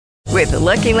With the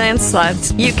Lucky Land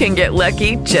Slots, you can get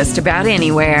lucky just about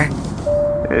anywhere.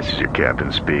 This is your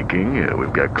captain speaking.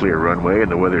 We've got clear runway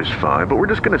and the weather's fine, but we're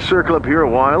just going to circle up here a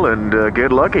while and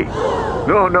get lucky.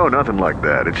 No, nothing like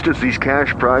that. It's just these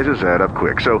cash prizes add up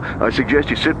quick. So I suggest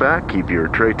you sit back, keep your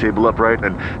tray table upright,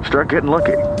 and start getting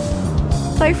lucky.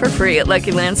 Play for free at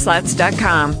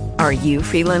LuckyLandSlots.com. Are you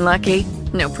feeling lucky?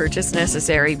 No purchase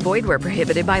necessary. Void where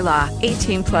prohibited by law.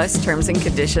 18 plus terms and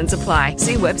conditions apply.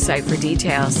 See website for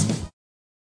details.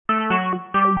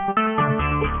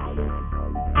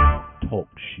 Talk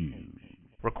shoes.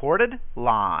 Recorded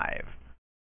live.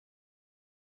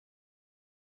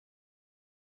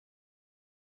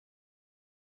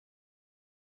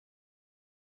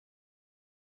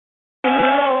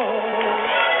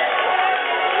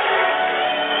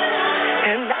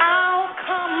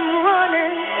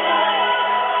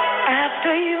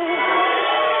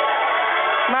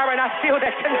 I feel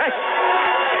that tonight.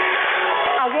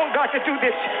 I want God to do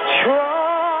this. Draw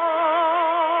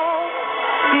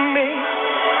me.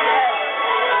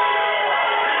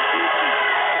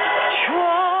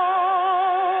 Draw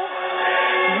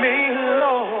me,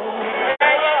 Lord.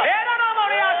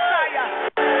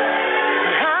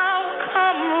 I'll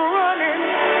come running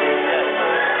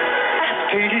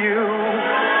after you.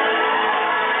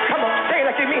 Come on, say it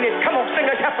like you mean it. Come on, sing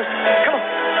it, help us. Come on.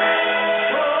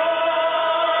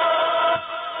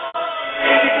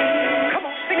 Come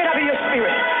on, sing it out of your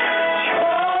spirit.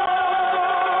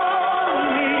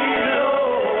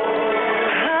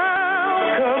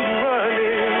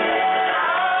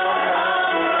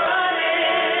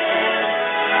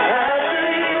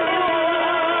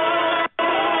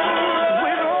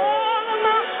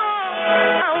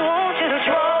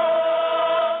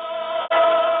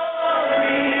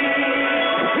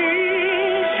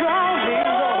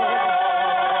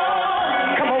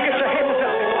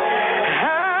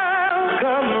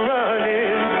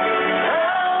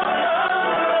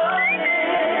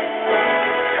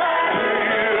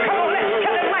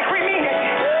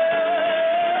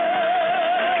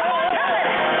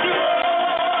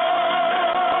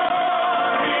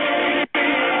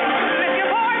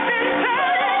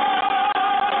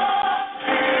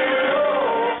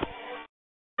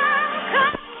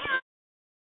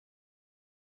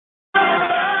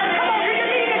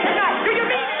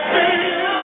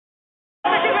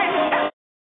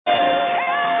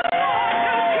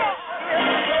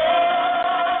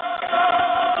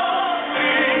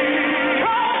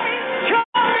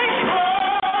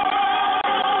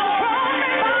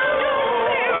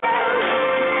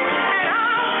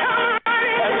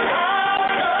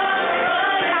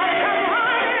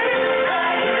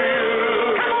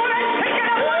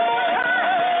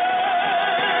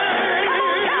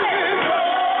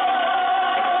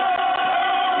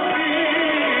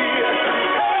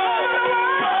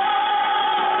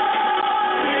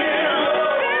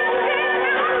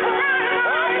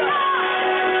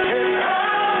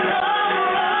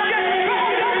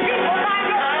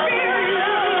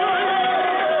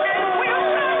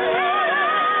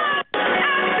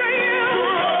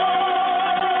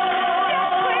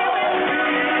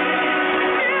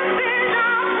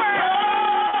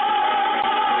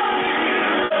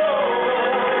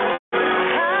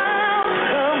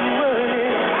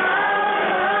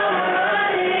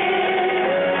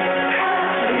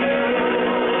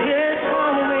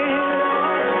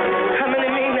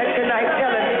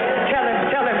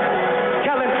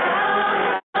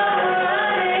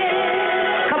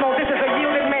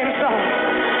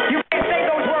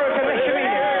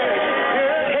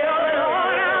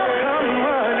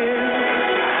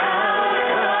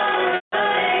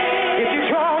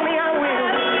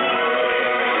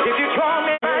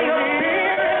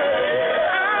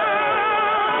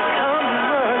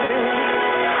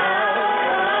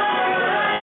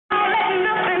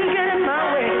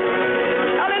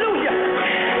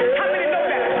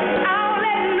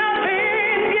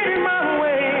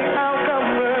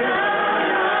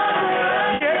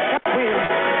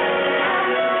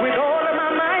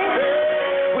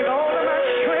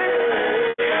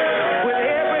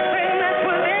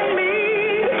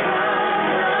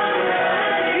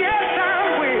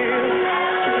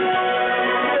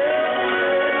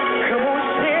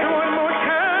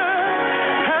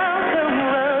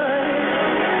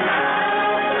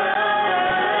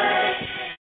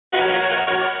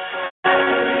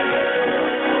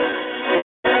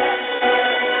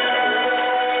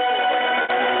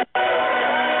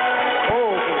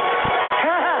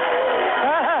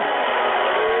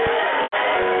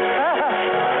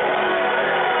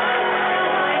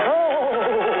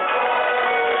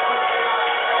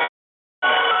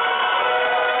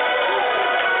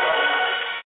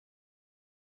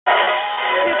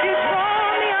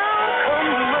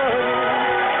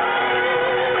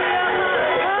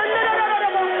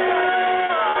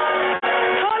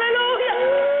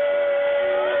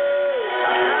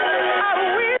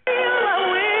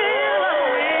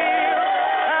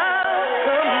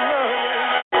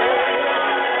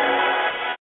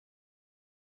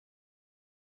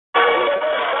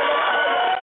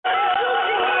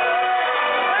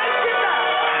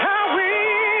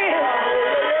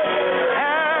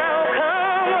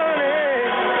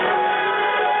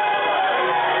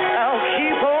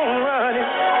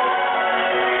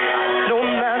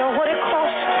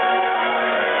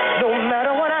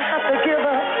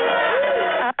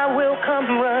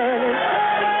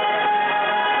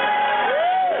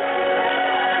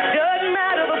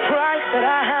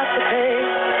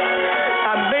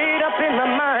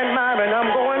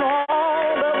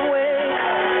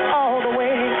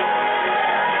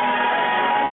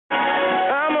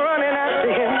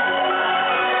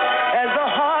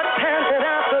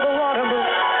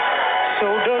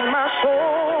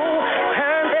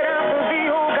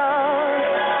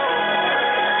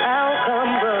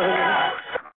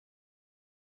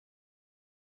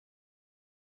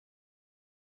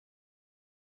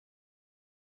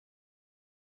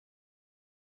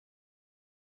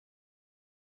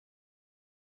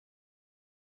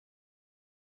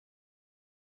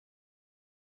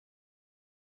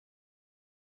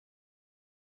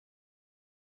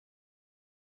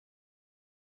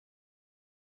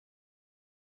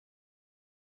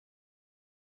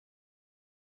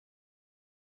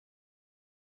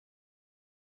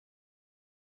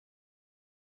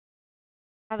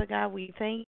 Father God, we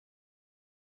thank you.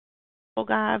 Oh,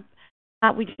 God.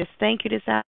 God, we just thank you this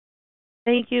hour.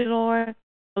 Thank you, Lord.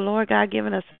 The Lord God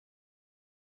giving us.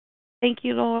 Thank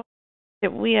you, Lord,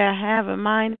 that we have a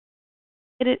mind,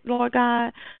 Lord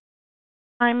God,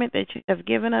 assignment that you have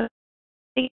given us.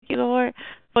 Thank you, Lord,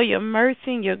 for your mercy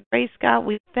and your grace, God.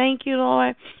 We thank you,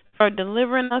 Lord, for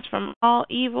delivering us from all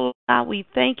evil, God. We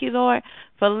thank you, Lord,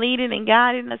 for leading and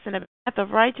guiding us in the path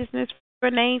of righteousness for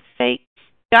your name's sake.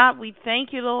 God, we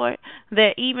thank you, Lord,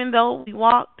 that even though we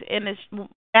walked in the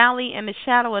valley in the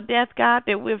shadow of death, God,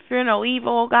 that we fear no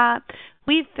evil, oh God.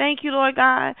 We thank you, Lord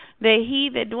God, that he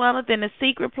that dwelleth in the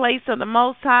secret place of the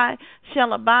Most High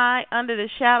shall abide under the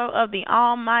shadow of the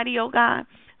Almighty, oh God.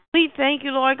 We thank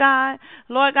you, Lord God.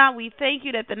 Lord God, we thank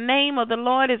you that the name of the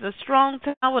Lord is a strong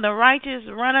tower. The righteous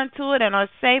run unto it and are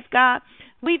safe, God.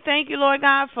 We thank you, Lord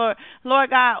God, for, Lord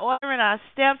God, ordering our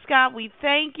steps, God. We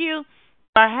thank you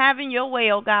for having your way,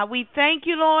 oh God. We thank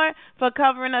you, Lord, for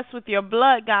covering us with your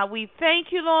blood, God. We thank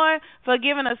you, Lord, for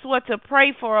giving us what to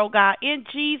pray for, oh God. In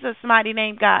Jesus' mighty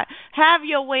name, God. Have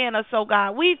your way in us, oh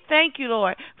God. We thank you,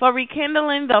 Lord, for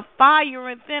rekindling the fire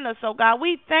within us, oh God.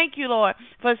 We thank you, Lord,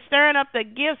 for stirring up the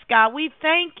gifts, God. We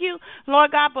thank you,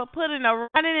 Lord God, for putting a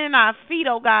running in our feet,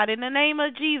 oh God. In the name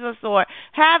of Jesus, Lord.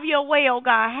 Have your way, oh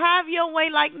God. Have your way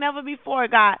like never before,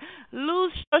 God.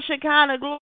 Loose your Shekinah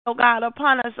glory, oh God,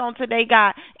 upon us on today,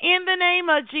 God. In the name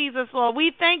of Jesus, Lord,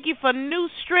 we thank you for new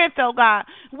strength, oh God.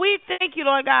 We thank you,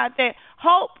 Lord God, that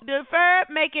hope deferred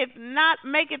maketh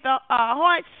the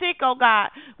heart sick, oh God.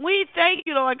 We thank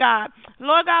you, Lord God.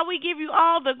 Lord God, we give you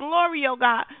all the glory, oh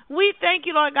God. We thank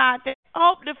you, Lord God, that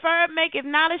hope deferred maketh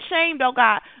not ashamed, oh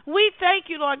God. We thank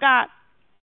you, Lord God.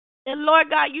 And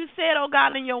Lord God, you said, oh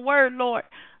God, in your word, Lord,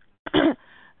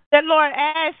 that, Lord,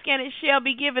 ask and it shall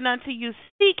be given unto you.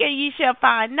 Seek and ye shall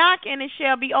find. Knock and it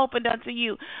shall be opened unto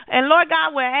you. And, Lord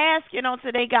God, we're asking on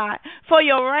today, God, for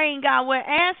your rain, God. We're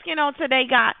asking on today,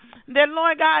 God, that,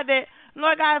 Lord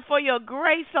God, for your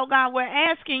grace, oh God, we're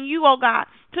asking you, oh God,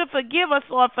 to forgive us,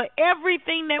 Lord, for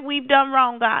everything that we've done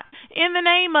wrong, God. In the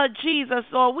name of Jesus,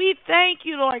 Lord, we thank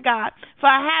you, Lord God, for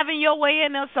having your way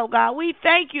in us, oh God. We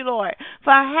thank you, Lord,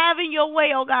 for having your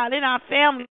way, oh God, in our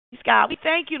families, God. We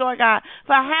thank you, Lord God,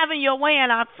 for having your way in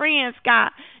our friends, God.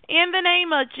 In the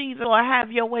name of Jesus, Lord,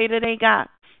 have your way today, God.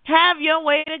 Have your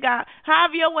way to God.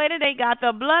 Have your way today, God.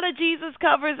 The blood of Jesus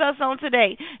covers us on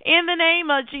today. In the name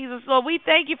of Jesus, Lord, we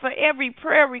thank you for every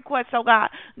prayer request, oh God,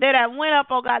 that have went up,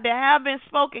 oh God, that have been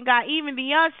spoken, God, even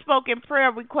the unspoken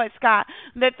prayer requests, God,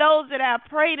 that those that have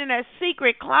prayed in their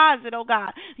secret closet, oh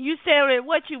God, you said that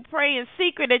what you pray in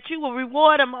secret, that you will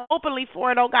reward them openly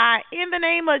for it, oh God. In the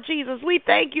name of Jesus, we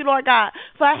thank you, Lord God,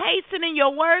 for hastening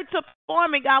your word to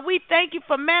perform it, God. We thank you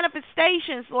for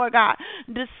manifestations, Lord God,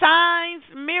 the signs,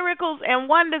 miracles, and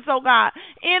wonders, oh God.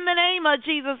 In the name of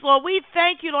Jesus, Lord, we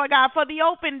thank you, Lord God, for the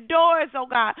open doors, oh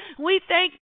God. We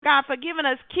thank you, God, for giving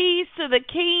us keys to the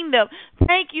kingdom.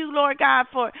 Thank you, Lord God,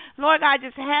 for, Lord God,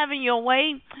 just having your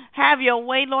way. Have your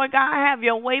way, Lord God. Have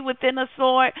your way within us,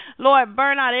 Lord. Lord,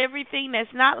 burn out everything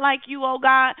that's not like you, oh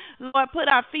God. Lord, put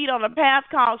our feet on a path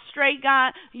called straight,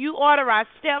 God. You order our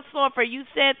steps, Lord, for you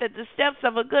said that the steps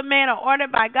of a good man are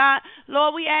ordered by God.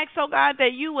 Lord, we ask, oh God,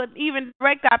 that you would even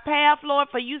direct our path, Lord,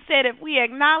 for you said if we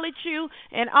acknowledge you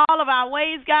in all of our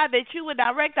ways, God, that you would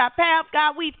direct our path,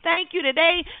 God. We thank you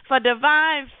today for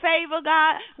divine favor,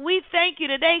 God. We thank you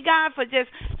today, God, for just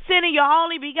sending your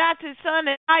only begotten Son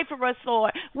to die for us,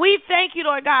 Lord. We thank you,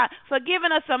 Lord God, for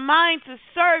giving us a mind to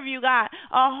serve you, God,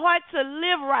 a heart to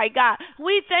live right, God.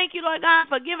 We thank you, Lord God,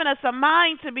 for giving us a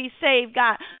mind to be saved,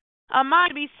 God, a mind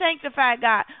to be sanctified,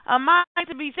 God, a mind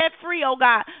to be set free, oh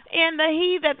God. And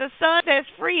he that the Son sets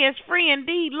free is free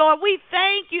indeed, Lord. We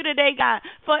thank you today, God,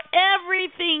 for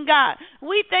everything, God.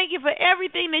 We thank you for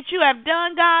everything that you have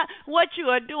done, God, what you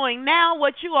are doing now,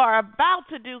 what you are about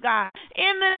to do, God.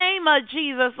 In the name of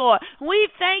Jesus, Lord, we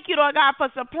thank you, Lord God, for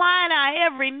supplying our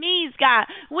every needs, God.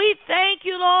 We thank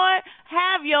you, Lord.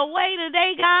 Have your way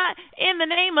today, God, in the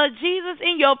name of Jesus,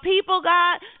 in your people,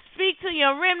 God. Speak to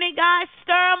your remnant, God.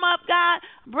 Stir them up, God.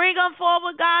 Bring them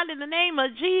forward, God, in the name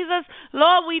of Jesus.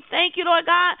 Lord, we thank you, Lord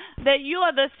God, that you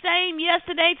are the same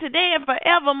yesterday, today, and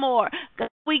forevermore. God,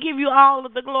 we give you all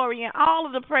of the glory and all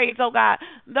of the praise, oh God.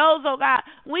 Those, oh God,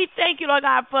 we thank you, Lord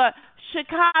God, for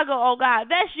Chicago, oh God.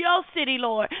 That's your city,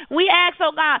 Lord. We ask,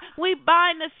 oh God, we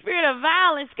bind the spirit of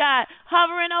violence, God,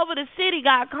 hovering over the city,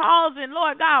 God, causing,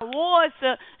 Lord God, wars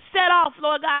to set off,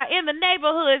 Lord God, in the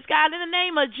neighborhoods, God, in the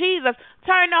name of Jesus.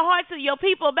 Turn the hearts of your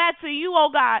people back to you, oh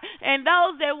God, and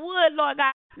those that would, Lord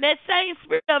God, That same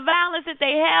spirit of violence that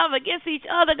they have against each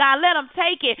other, God, let them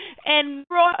take it and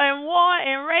roar and war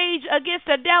and rage against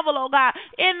the devil, oh God,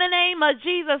 in the name of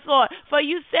Jesus, Lord. For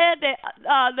you said that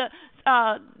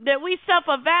that we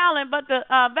suffer violence, but the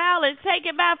violence take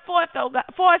it by force,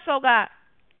 oh God.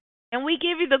 And we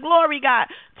give you the glory, God.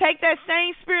 Take that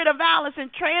same spirit of violence and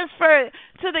transfer it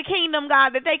to the kingdom,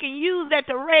 God, that they can use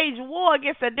that to wage war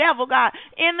against the devil, God.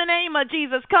 In the name of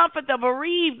Jesus, comfort the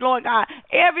bereaved, Lord God,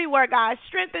 everywhere, God.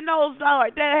 Strengthen those,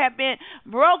 Lord, that have been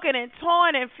broken and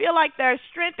torn and feel like their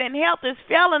strength and health is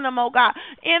failing them, oh God.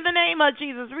 In the name of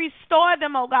Jesus, restore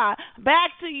them, oh God,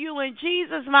 back to you in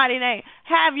Jesus' mighty name.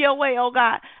 Have your way, oh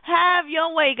God. Have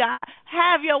your way, God.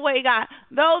 Have your way, God.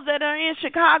 Those that are in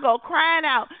Chicago crying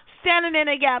out, standing in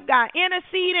the gap, God,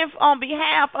 interceding on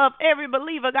behalf of every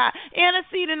believer, God,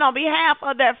 interceding on behalf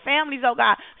of their families, oh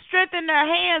God. Strengthen their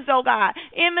hands, oh God,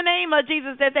 in the name of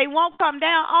Jesus, that they won't come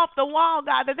down off the wall,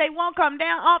 God, that they won't come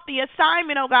down off the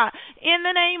assignment, oh God, in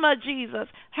the name of Jesus.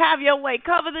 Have your way.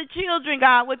 Cover the children,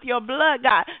 God, with your blood,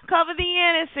 God. Cover the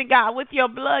innocent, God, with your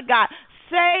blood, God.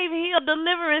 Save, heal,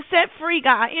 deliver, and set free,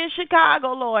 God, in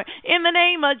Chicago, Lord, in the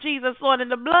name of Jesus, Lord. And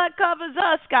the blood covers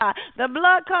us, God. The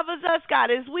blood covers us,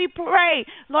 God, as we pray,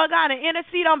 Lord God, and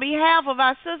intercede on behalf of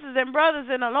our sisters and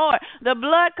brothers in the Lord. The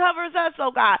blood covers us,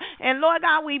 oh God. And, Lord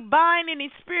God, we bind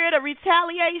any spirit of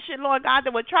retaliation, Lord God,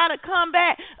 that would try to come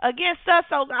back against us,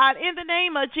 oh God, in the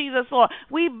name of Jesus, Lord.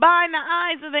 We bind the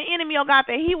eyes of the enemy, oh God,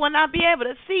 that he will not be able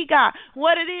to see, God,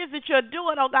 what it is that you're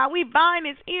doing, oh God. We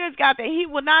bind his ears, God, that he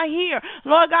will not hear,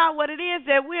 Lord God, what it is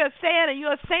that we are saying and you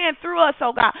are saying through us,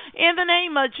 oh God. In the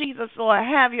name of Jesus, Lord,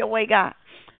 have your way, God.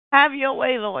 Have your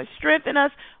way, Lord. Strengthen us.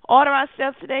 Order our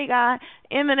steps today, God.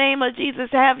 In the name of Jesus,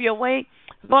 have your way.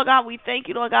 Lord God, we thank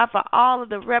you, Lord God, for all of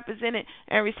the represented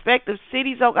and respective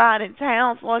cities, oh God, and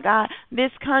towns, Lord God.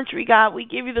 This country, God, we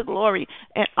give you the glory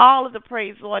and all of the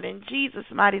praise, Lord. In Jesus'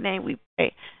 mighty name we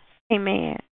pray.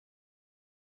 Amen.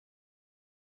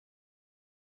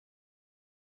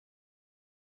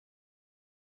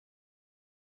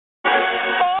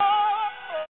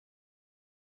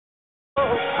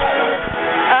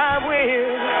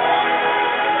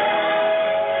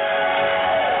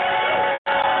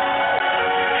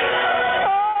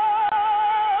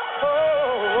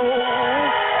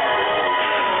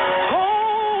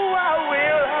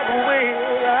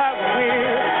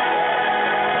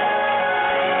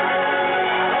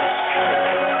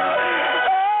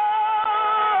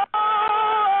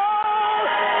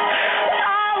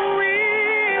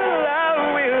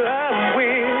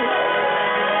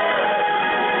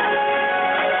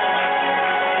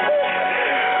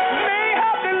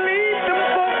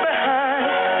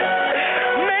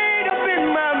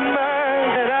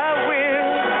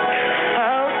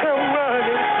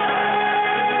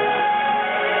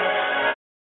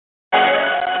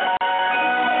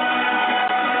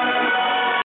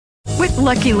 With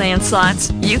Lucky Land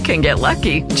Slots, you can get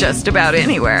lucky just about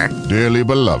anywhere. Dearly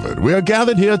beloved, we are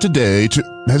gathered here today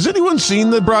to... Has anyone seen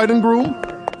the bride and groom?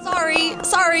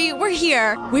 Sorry, we're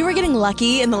here. We were getting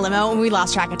lucky in the limo and we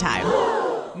lost track of time.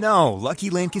 No, Lucky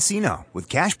Land Casino, with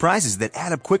cash prizes that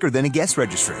add up quicker than a guest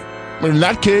registry. In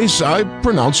that case, I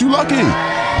pronounce you lucky.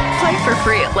 Play for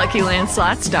free at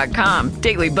LuckyLandSlots.com.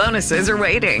 Daily bonuses are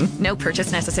waiting. No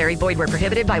purchase necessary. Void where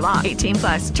prohibited by law.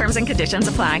 18+. Terms and conditions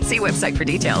apply. See website for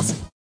details.